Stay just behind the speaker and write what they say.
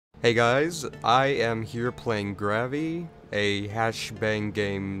Hey guys, I am here playing Gravi, a Hashbang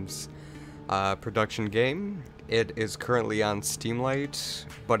Games production game. It is currently on Steamlight,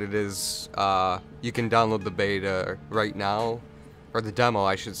 but it is, you can download the beta right now, or the demo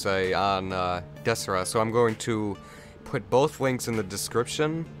I should say, on Desera. So I'm going to put both links in the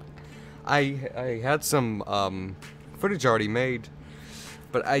description. I had some footage already made,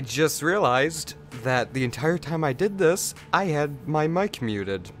 but I just realized that the entire time I did this, I had my mic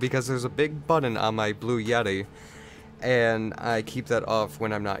muted because there's a big button on my Blue Yeti, and I keep that off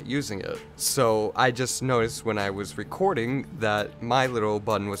when I'm not using it. So I just noticed when I was recording that my little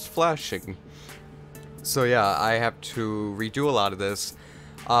button was flashing. So yeah, I have to redo a lot of this.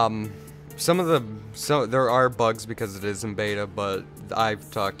 There are bugs because it is in beta, but I've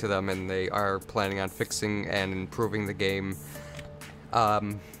talked to them and they are planning on fixing and improving the game.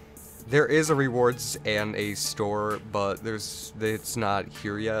 There is a rewards and a store, but it's not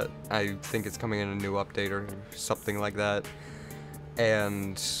here yet. I think it's coming in a new update or something like that.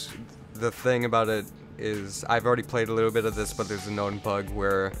 And the thing about it is, I've already played a little bit of this, but there's a known bug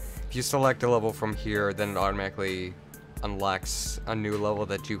where if you select a level from here, then it automatically unlocks a new level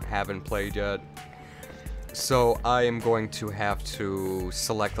that you haven't played yet. So I am going to have to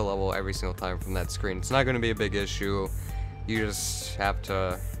select a level every single time from that screen. It's not going to be a big issue. You just have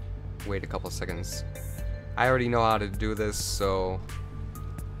to wait a couple seconds. I already know how to do this, so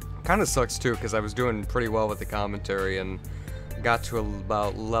kind of sucks too, because I was doing pretty well with the commentary and got to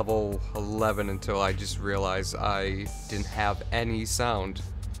about level 11 until I just realized I didn't have any sound.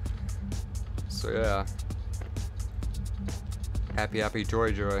 So yeah. Happy,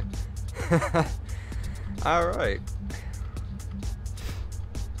 joy. Alright.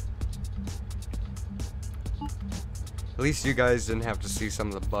 At least you guys didn't have to see some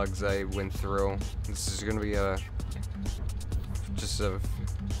of the bugs I went through. This is gonna be just a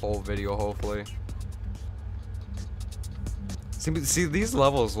whole video, hopefully. See these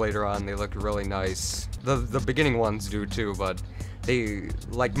levels later on, they look really nice. The beginning ones do too, but they,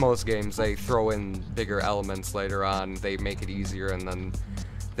 like most games, they throw in bigger elements later on. They make it easier, and then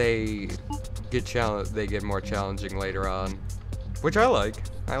they get more challenging later on, which I like.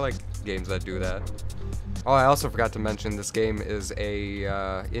 I like games that do that. Oh, I also forgot to mention this game is a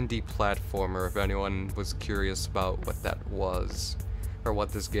indie platformer, if anyone was curious about what that was, or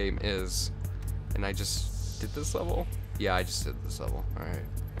what this game is. And I just did this level? Yeah, I just did this level. Alright.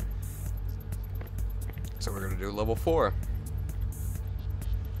 So we're gonna do level 4.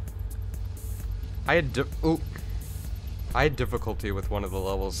 I had difficulty with one of the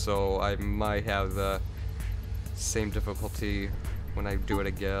levels, so I might have the same difficulty when I do it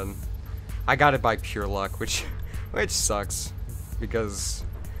again. I got it by pure luck, which sucks, because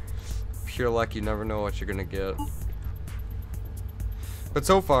pure luck, you never know what you're gonna get. But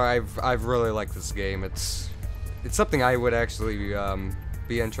so far, I've really liked this game. It's something I would actually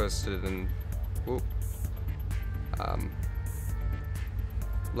be interested in,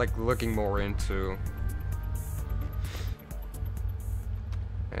 like looking more into.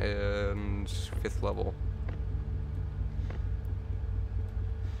 And 5th level.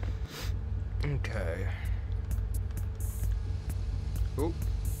 Okay. Ooh.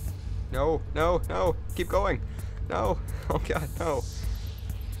 No. Keep going. No. Oh god, no.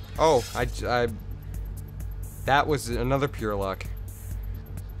 Oh, that was another pure luck.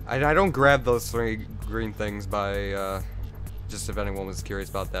 I don't grab those 3 green things by, just if anyone was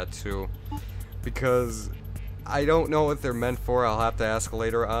curious about that too. Because I don't know what they're meant for. I'll have to ask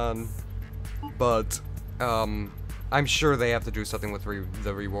later on. But, I'm sure they have to do something with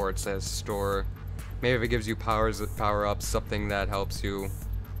the rewards as store. Maybe if it gives you power-ups, something that helps you.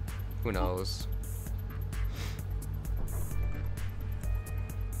 Who knows?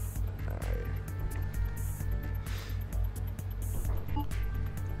 Alright.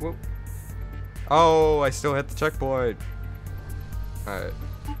 Whoop. Oh, I still hit the checkpoint. Alright.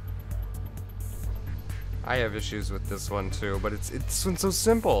 I have issues with this one too, but this one's so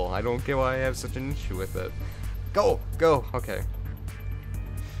simple. I don't get why I have such an issue with it. Go! Okay.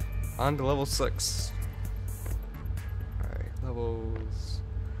 On to level 6. Alright, levels.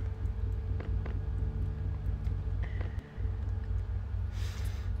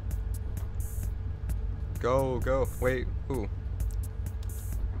 Go. Wait, ooh.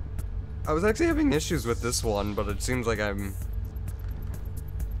 I was actually having issues with this one, but it seems like I'm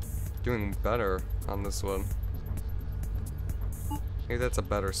doing better on this one. Maybe that's a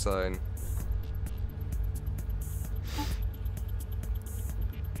better sign.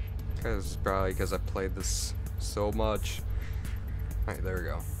 It's probably because I played this so much. Alright, there we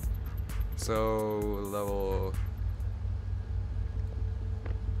go. So, level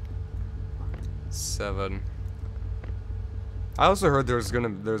 7. I also heard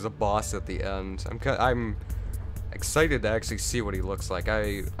there's a boss at the end. I'm excited to actually see what he looks like.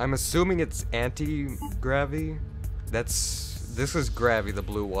 I'm assuming it's anti-Gravi. This is Gravi, the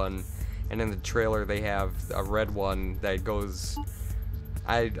blue one, and in the trailer they have a red one that goes.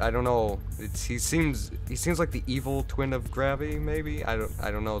 I don't know. He seems like the evil twin of Gravi, maybe. I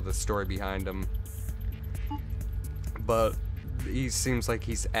don't know the story behind him, but he seems like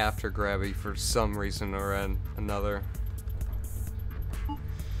he's after Gravi for some reason or another.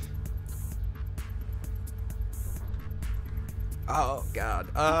 Oh God.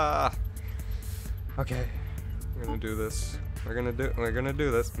 Okay. We're gonna do this. We're gonna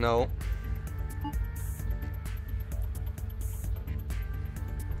do this. No.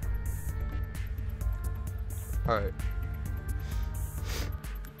 Alright.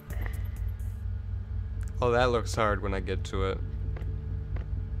 Oh, that looks hard when I get to it.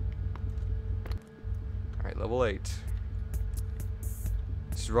 Alright, level 8.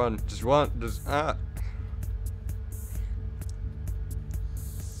 Just run. Just run. Just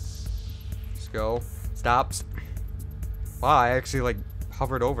go. Stops. Wow, I actually like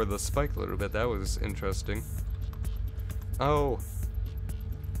hovered over the spike a little bit. That was interesting. Oh.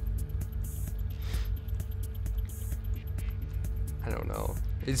 I don't know.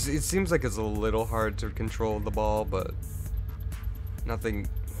 It seems like it's a little hard to control the ball, but nothing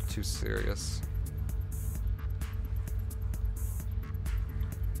too serious.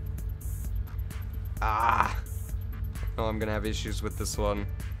 Ah. Oh, I'm gonna have issues with this one.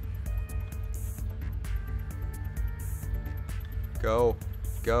 Go.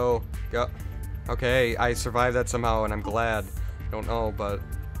 Go. Go. Okay, I survived that somehow, and I'm glad. Don't know, but...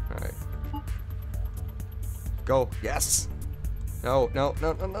 Alright. Go. Yes! No, no,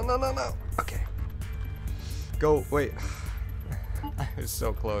 no, no, no, no, no, no. Okay. Go. Wait. I was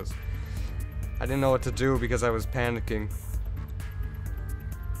so close. I didn't know what to do because I was panicking.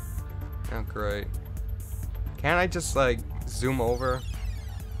 Oh, great. Can't I just, like, zoom over?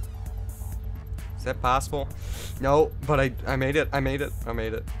 Is that possible? No, but I made it. I made it. I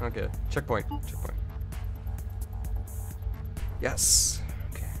made it. Okay. Checkpoint. Checkpoint. Yes.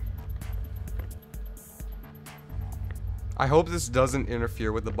 Okay. I hope this doesn't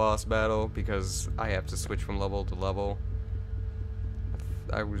interfere with the boss battle because I have to switch from level to level.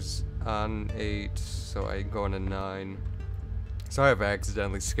 I was on 8, so I go into 9. Sorry if I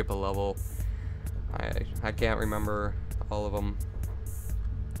accidentally skip a level. I can't remember all of them.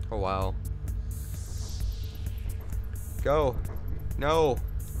 Oh wow. Go. No.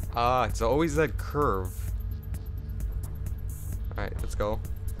 Ah, it's always that curve. Alright, let's go.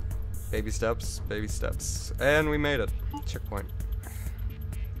 Baby steps, baby steps. And we made it. Checkpoint.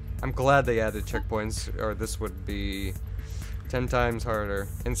 I'm glad they added checkpoints, or this would be 10 times harder.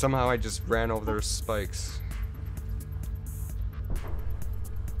 And somehow I just ran over their spikes.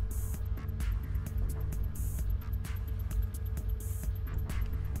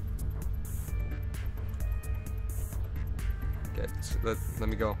 Let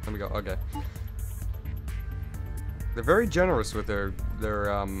me go. Let me go. Okay. They're very generous with their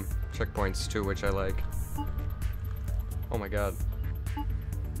checkpoints too, which I like. Oh my god.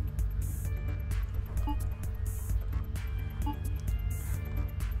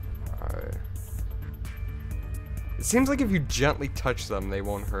 Alright. It seems like if you gently touch them, they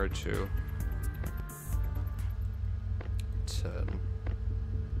won't hurt you. 10.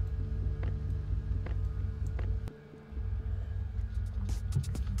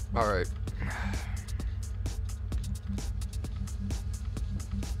 Alright.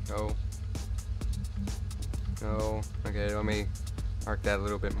 No. No. Okay, let me arc that a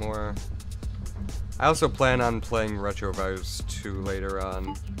little bit more. I also plan on playing Retrovirus 2 later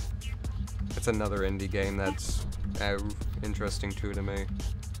on. It's another indie game that's interesting too to me.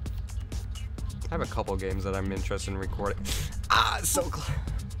 I have a couple games that I'm interested in recording. Ah, so close.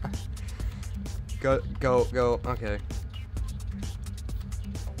 Go. Okay.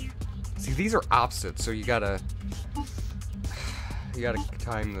 See, these are opposites, so you gotta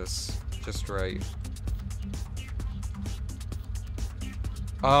time this just right.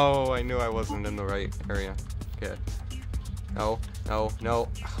 Oh, I knew I wasn't in the right area. Okay. No, no, no.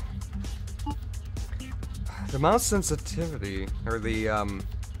 The mouse sensitivity, or the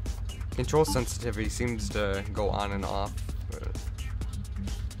control sensitivity seems to go on and off.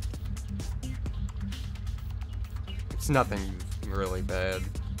 It's nothing really bad.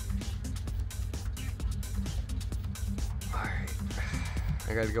 Alright.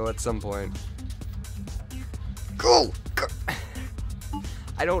 I gotta go at some point. Go! Go!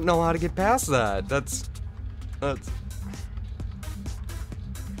 I don't know how to get past that. That's...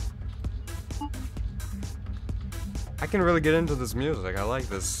 I can really get into this music. I like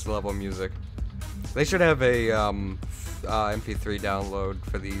this level of music. They should have a MP3 download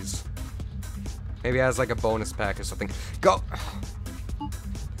for these. Maybe it has like a bonus pack or something. Go!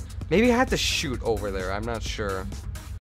 Maybe I have to shoot over there. I'm not sure.